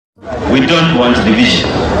We don't want division.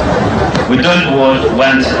 We don't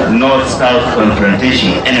want north-south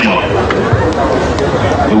confrontation anymore.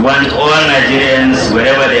 We want all Nigerians,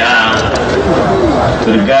 wherever they are,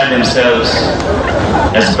 to regard themselves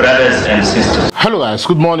as brothers and sisters. Hello guys,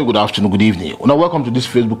 good morning, good afternoon, good evening. Now welcome to this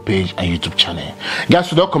Facebook page and YouTube channel.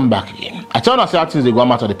 Guys, welcome back again. I tell you how things they go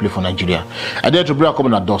matter they play for Nigeria. I dare to bring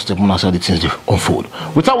coming at doorstep when I say the things they unfold.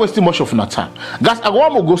 Without wasting much of my time. Guys, I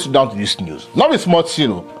want to go sit down to this news. Now it's smart, you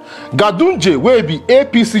know. Gadunje, where be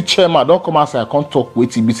APC chairman, don't come outside, I can't talk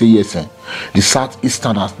with him, say yes, the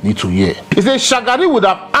Southeasterners need to hear. He said Shagari would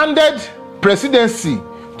have handed presidency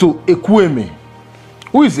to Ekwueme.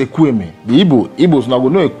 Who is Ekwueme? The Igbos now go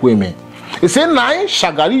know Ekwueme. He said nine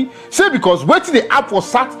Shagari, say because waiting the app for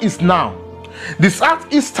Southeast now, the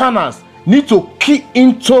Southeasterners need to key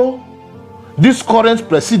into this current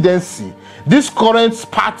presidency, this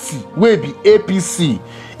current party where be APC.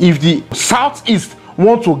 If the Southeast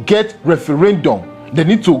want to get referendum, they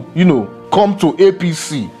need to, come to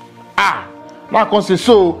APC. Now I can say,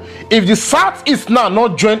 so if the Southeast now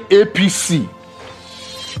not join APC,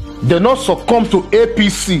 they not succumb to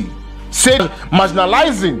APC, say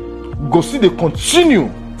marginalizing, go see they continue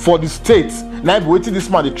for the states. Now if waiting this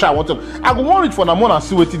man they try, I go want it for the morning and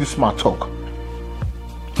see waiting this man talk.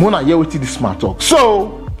 Wanna hear waiting this man talk.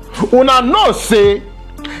 So una know say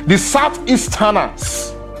the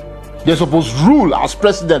Southeasterners, they're supposed to rule as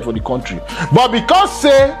president for the country, but because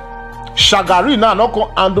say Shagari now not come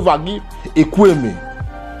hand over give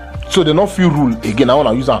Ekwueme, so they not feel rule again. I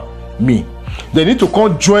wanna use me. They need to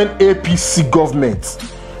come join APC government.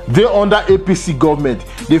 They under APC government.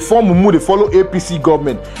 They form Mumu, they follow APC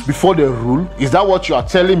government before they rule. Is that what you are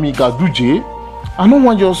telling me, Gadunje? I don't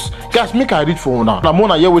want just guys make I read for now. I'm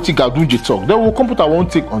gonna hear what Gadunje talk. Then we'll computer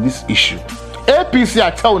won't take on this issue. APC, I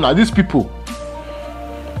tell you now, these people,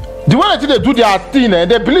 the way they do their thing,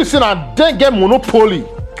 they believe saying that they get monopoly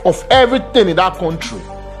of everything in that country.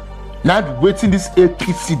 Now I be waiting this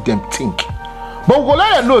APC them think. But we'll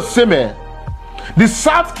let them know, say man, the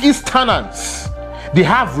Southeasterners, they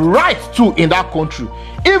have rights too in that country.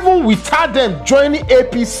 Even without them joining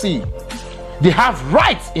APC, they have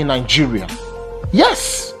rights in Nigeria.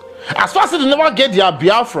 Yes. As far as they never get their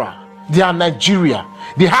Biafra, they are Nigeria.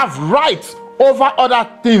 They have rights over other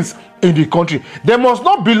things in the country. They must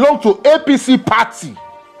not belong to APC party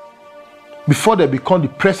before they become the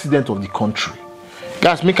president of the country.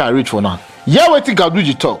 Guys, make I read for now. Here waiting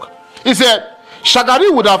Gadunje talk. He said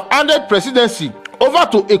Shagari would have handed presidency over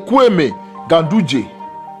to Ekwueme Gadunje.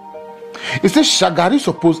 He said Shagari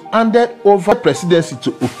supposed handed over presidency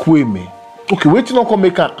to Ekwueme. Okay, waiting on come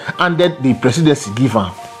make her handed the presidency give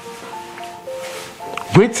her.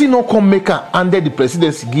 Waiting on come make her handed the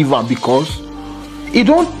presidency give her because it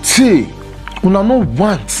don't say una no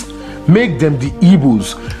want make them the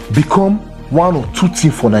Igbos become one or two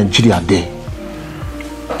things for Nigeria there.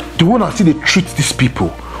 The one until they treat these people,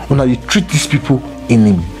 when they treat these people in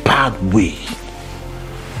a bad way.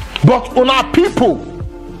 But on our people,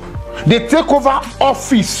 they take over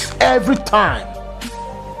office every time.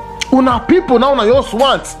 On our people now, on just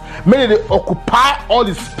want maybe they occupy all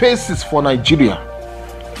the spaces for Nigeria.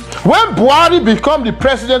 When Buhari become the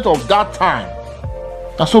president of that time,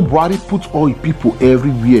 and so Buhari put all the people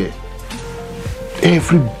everywhere.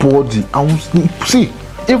 Everybody, I want see.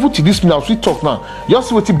 Even to this minute, we talk now. Just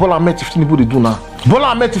see what Bola Ahmed Tinubu they do now. Bola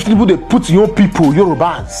Ahmed Tinubu they put your people,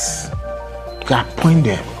 Yorubas. They appoint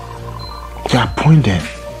them. They appoint them.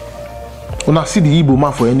 When I see the Igbo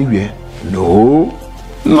man for anywhere, no.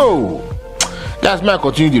 Guys, may I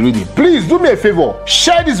continue the reading? Please do me a favor,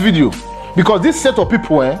 share this video because this set of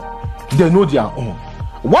people, they know their own.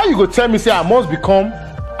 Why you go tell me say I must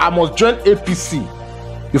join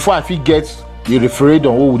APC before I fit get the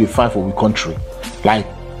referendum? What would they find for the country? Like,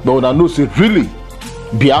 but when I know say really,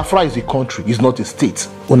 Biafra is a country, it's not a state.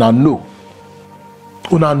 When I know,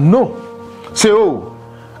 say oh,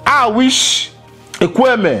 I wish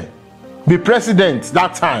Ekwueme be president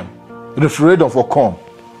that time. Referendum for come.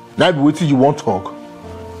 Now be waiting you won't talk.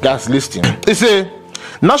 Guys, listen. They say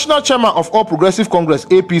National Chairman of All Progressive Congress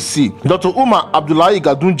APC, Dr. Umar Abdullahi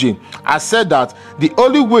Gadunje, has said that the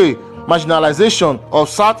only way marginalization of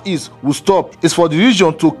Southeast will stop is for the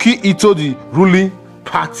region to key into the ruling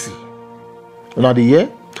party. Now the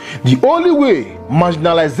only way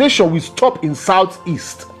marginalization will stop in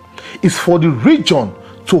Southeast is for the region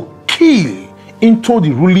to key into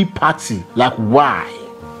the ruling party. Like why?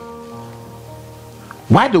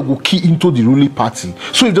 Why they go key into the ruling party?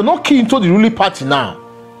 So if they not key into the ruling party now,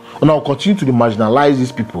 and I'll continue to marginalize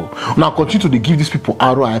these people, and I'll continue to give these people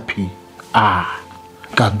RIP.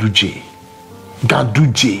 Gadunje.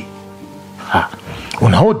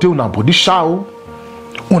 Una ho de una body sha o.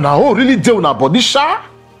 Una ho really de una body sha.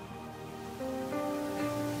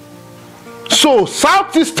 So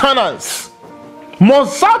Southeasterners,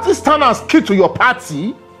 must Southeasterners key to your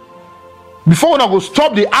party before una go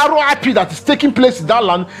stop the RIP that is taking place in that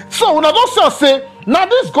land? So una don't say now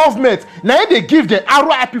this government now they give the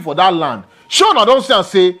RIP for that land. Sure, una don't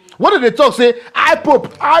say what did they talk? Say I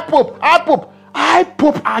Pope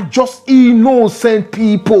are just innocent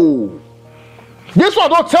people. This one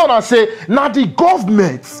don't tell us say now the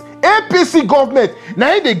government, APC government,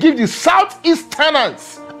 now they give the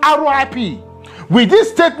Southeasterners RIP. With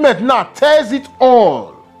this statement now tells it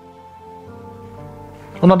all.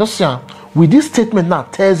 Understand? With this statement now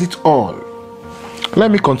tells it all.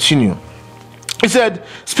 Let me continue. He said,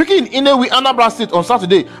 speaking in Inewi, Anambra State on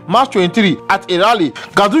Saturday, March 23, at a rally,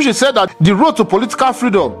 Ganduje said that the road to political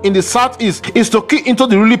freedom in the Southeast is to key into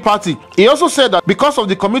the ruling party. He also said that because of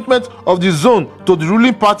the commitment of the zone to the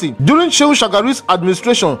ruling party, during Shehu Shagari's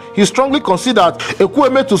administration, he strongly considered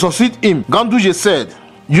Ekwueme to succeed him. Ganduje said,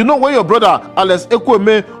 you know, when your brother Alex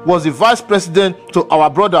Ekwueme was the vice president to our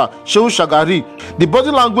brother Shehu Shagari, the body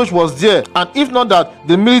language was there, and if not that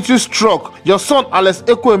the military struck, your son Alex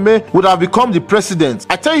Ekwueme would have become the president.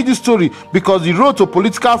 I tell you this story because the road to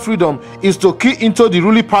political freedom is to key into the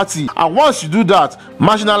ruling party, and once you do that,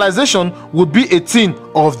 marginalization would be a thing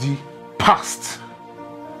of the past.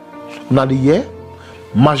 Now the year,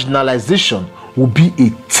 marginalization will be a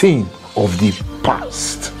thing of the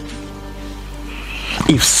past.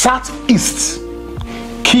 If Southeast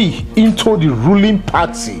key into the ruling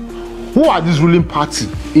party, who are this ruling party?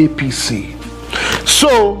 APC.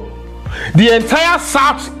 So the entire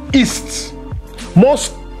Southeast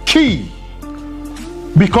must key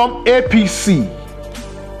become APC,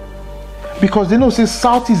 because they know say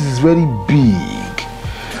Southeast is very big.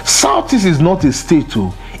 Southeast is not a state,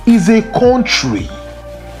 it's a country.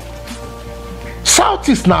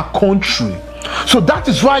 Southeast not country. So that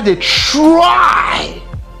is why they try.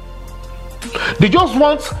 They just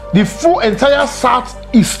want the full entire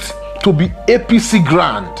Southeast to be APC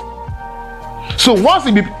grand. So once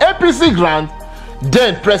it be APC grand,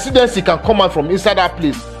 then presidency can come out from inside that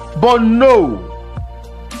place. But no.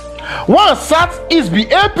 Once Southeast be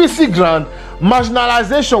APC grand,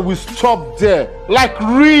 marginalization will stop there. Like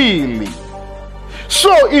really.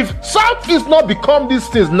 So if Southeast not become these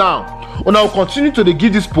things now, and I will continue to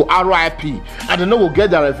give this for RIP, and then we'll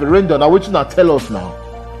get the referendum. Now, what you not tell us now?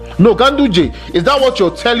 No, Ganduje, is that what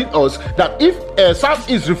you're telling us? That if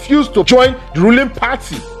Southeast refused to join the ruling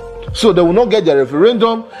party, so they will not get the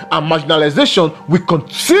referendum, and marginalization will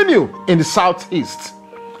continue in the Southeast?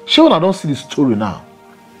 Sure, when I don't see the story now,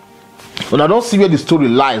 when I don't see where the story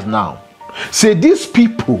lies now, say these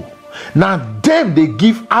people now them they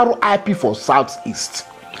give RIP for Southeast.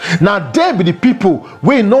 Now them be the people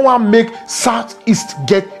where no one make Southeast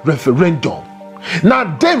get referendum.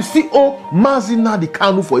 Now them see Mazina the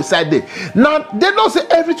Kanu for inside there. Now they don't say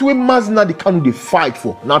everything where Mazina the Kanu they fight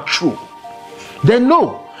for. Not true. They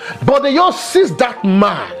know, but they just seize that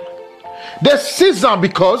man. They seize him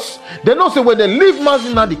because they know say when they leave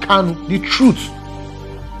Mazina the Kanu, the truth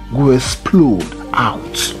will explode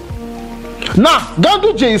out. Now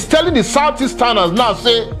Ganduje is telling the Southeasterners now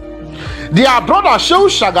say their brother Shehu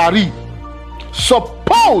Shagari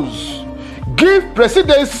suppose give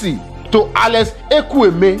presidency to Alex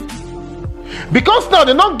Ekwueme, because now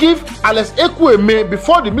they not give Alex Ekwueme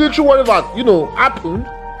before the military whatever happened.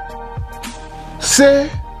 Say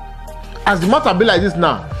as the matter be like this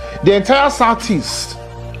now, the entire Southeast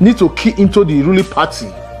need to key into the ruling party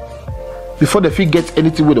before they fit get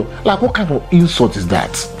anything with them. Like what kind of insult is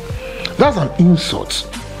that? That's an insult.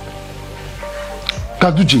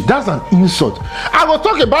 Ganduje, that's an insult. I will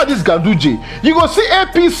talk about this Ganduje. You go see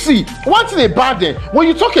APC. One thing about them, when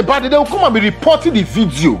you talk about it, they will come and be reporting the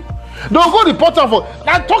video. They will go report them for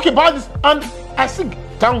like talk about this, and I think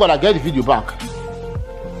thank God I get the video back.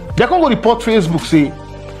 They can't go report Facebook say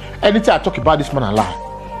anything I talk about this man a lie.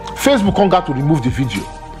 Facebook can't got to remove the video.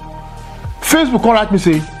 Facebook can't write me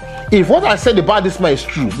say if what I said about this man is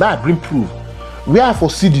true, now I bring proof. Where I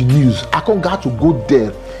foresee the news, I can't got to go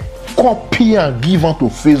there. Copy and give on to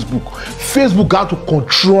Facebook. Facebook got to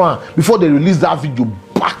control before they release that video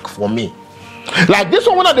back for me. Like this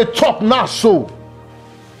one when they talk now, so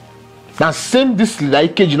now same this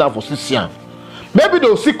like cage now for CCM. Maybe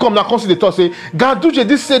they'll see come now, see the talk say Ganduje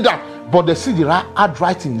this say that, but they see the hard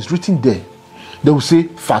writing is written there. They will say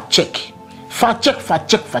fact check, fact check, fact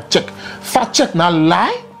check, fact check, fact check. Now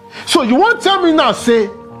lie. So you won't tell me now say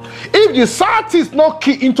if the Southeast not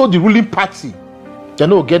key into the ruling party, they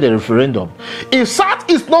don't get a referendum. If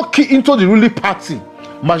Southeast not key into the ruling party,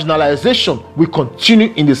 marginalization will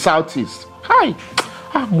continue in the southeast. Hi,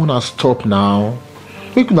 I'm gonna stop now.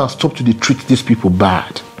 Make una stop to treat these people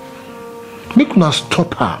bad. Make una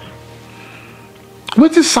stop her.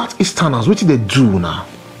 What is Southeasterners? What did they do now?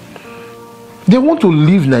 They want to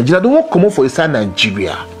leave Nigeria. They won't come out for inside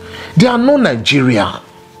Nigeria. They are not Nigeria.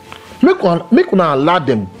 Make una allow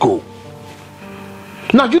them go.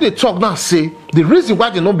 Now you they talk now say the reason why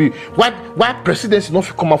they not be why presidency not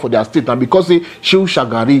come out for their state now because say Shehu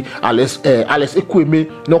Shagari, Alex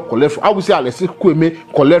Ekwueme not collect from, I would say Alex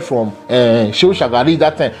Ekwueme collect from Shehu Shagari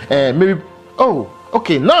that time. Maybe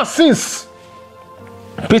okay now since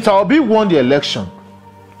Peter Obi won the election,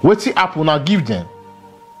 what's the app will not give them?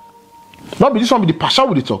 Not be this one be the partial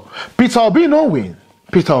with the talk. Peter Obi no win.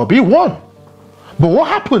 Peter Obi won. But what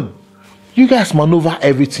happened? You guys maneuver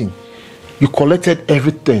everything. You collected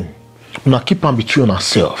everything. You now keep on between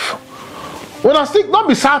yourself. When I think not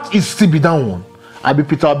be Southeast still be down one. I be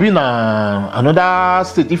Peter Obi na another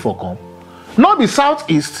state if I come. Not be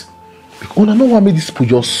Southeast. Because I know what made this people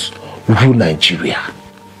just rule Nigeria.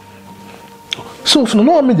 So if you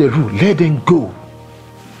know what made the rule, let them go.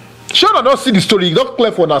 Sure, I don't see the story. You don't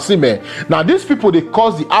clear for Nasime. Now these people they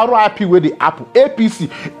cause the RIP where they happen. APC.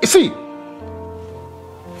 See.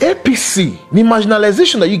 APC, the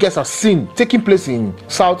marginalization that you guys have seen taking place in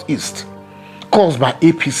Southeast, caused by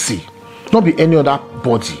APC, not be any other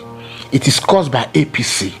body. It is caused by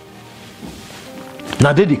APC.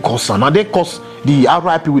 Now they cause some. Now they cause the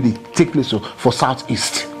RIP where they take place for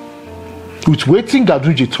Southeast. With waiting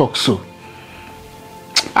Gadunje talk so.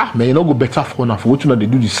 Man, you not go better for now for what you know they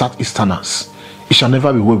do the Southeasterners. It shall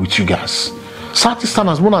never be well with you guys.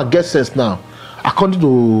 Southeasterners wanna get sense now. According to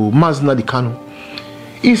Mazina the Kanu.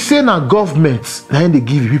 He say na government now they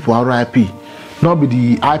give people RIP, not be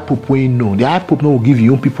the IPOP we know. The IPOP no will give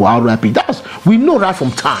you people RIP. That's we know right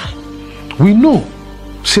from time. We know.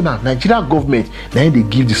 Say now Nigeria government now they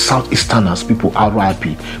give the Southeasterners people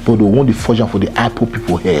RIP, but they want the fortune for the IPOP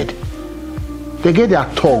people head. They get their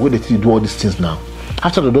talk where they do all these things now.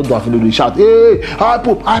 After they don't do anything, they shout, "Hey,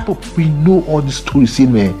 IPOP, IPOP!" We know all these stories,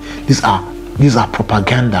 in man. These are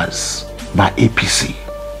propagandas by APC.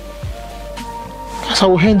 Yes, I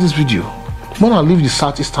will end this video. I'm gonna leave the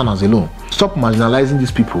Southeasterners alone. Stop marginalizing these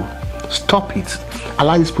people. Stop it.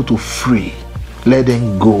 Allow these people to free. Let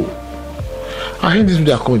them go. I end this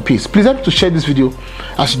video. I come in peace. Please help me to share this video.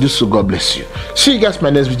 As you do so, God bless you. See you guys in my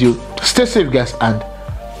next video. Stay safe, guys, and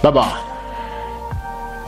bye bye.